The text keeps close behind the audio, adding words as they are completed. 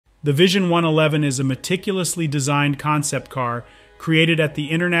The Vision 111 is a meticulously designed concept car created at the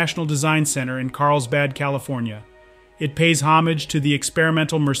International Design Center in Carlsbad, California. It pays homage to the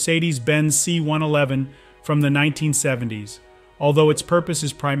experimental Mercedes-Benz C111 from the 1970s, although its purpose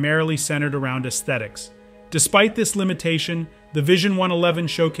is primarily centered around aesthetics. Despite this limitation, the Vision 111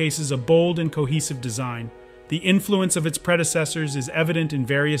 showcases a bold and cohesive design. The influence of its predecessors is evident in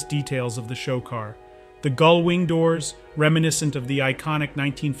various details of the show car. The gullwing doors, reminiscent of the iconic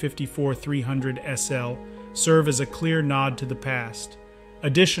 1954 300 SL, serve as a clear nod to the past.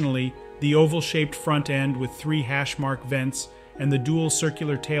 Additionally, the oval-shaped front end with 3 hash-mark vents and the dual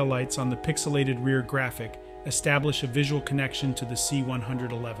circular taillights on the pixelated rear graphic establish a visual connection to the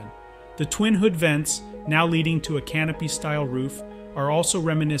C111. The twin hood vents, now leading to a canopy-style roof, are also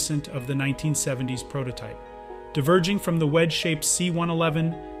reminiscent of the 1970s prototype. Diverging from the wedge-shaped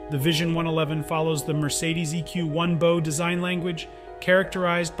C111, the Vision 111 follows the Mercedes EQ bow design language,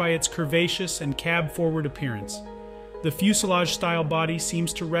 characterized by its curvaceous and cab-forward appearance. The fuselage-style body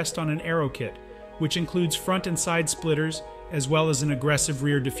seems to rest on an aero kit, which includes front and side splitters, as well as an aggressive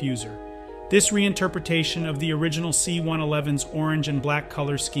rear diffuser. This reinterpretation of the original C111's orange and black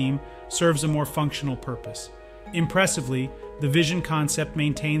color scheme serves a more functional purpose. Impressively, the Vision concept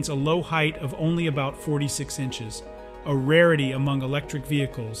maintains a low height of only about 46 inches, a rarity among electric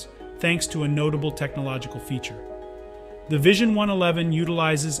vehicles, thanks to a notable technological feature. The Vision 111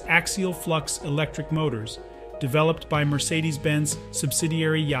 utilizes axial-flux electric motors, developed by Mercedes-Benz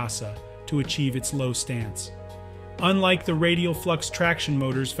subsidiary YASA, to achieve its low stance. Unlike the radial flux traction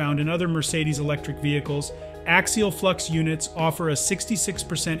motors found in other Mercedes electric vehicles, axial flux units offer a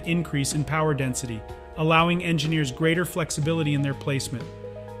 66% increase in power density, allowing engineers greater flexibility in their placement.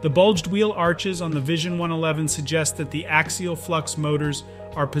 The bulged wheel arches on the Vision 111 suggest that the axial flux motors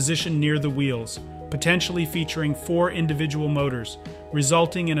are positioned near the wheels, potentially featuring 4 individual motors,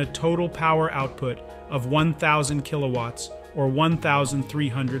 resulting in a total power output of 1,000 kilowatts or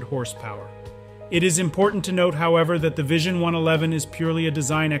 1,300 horsepower. It is important to note, however, that the Vision 111 is purely a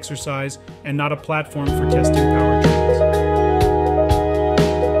design exercise and not a platform for testing powertrain.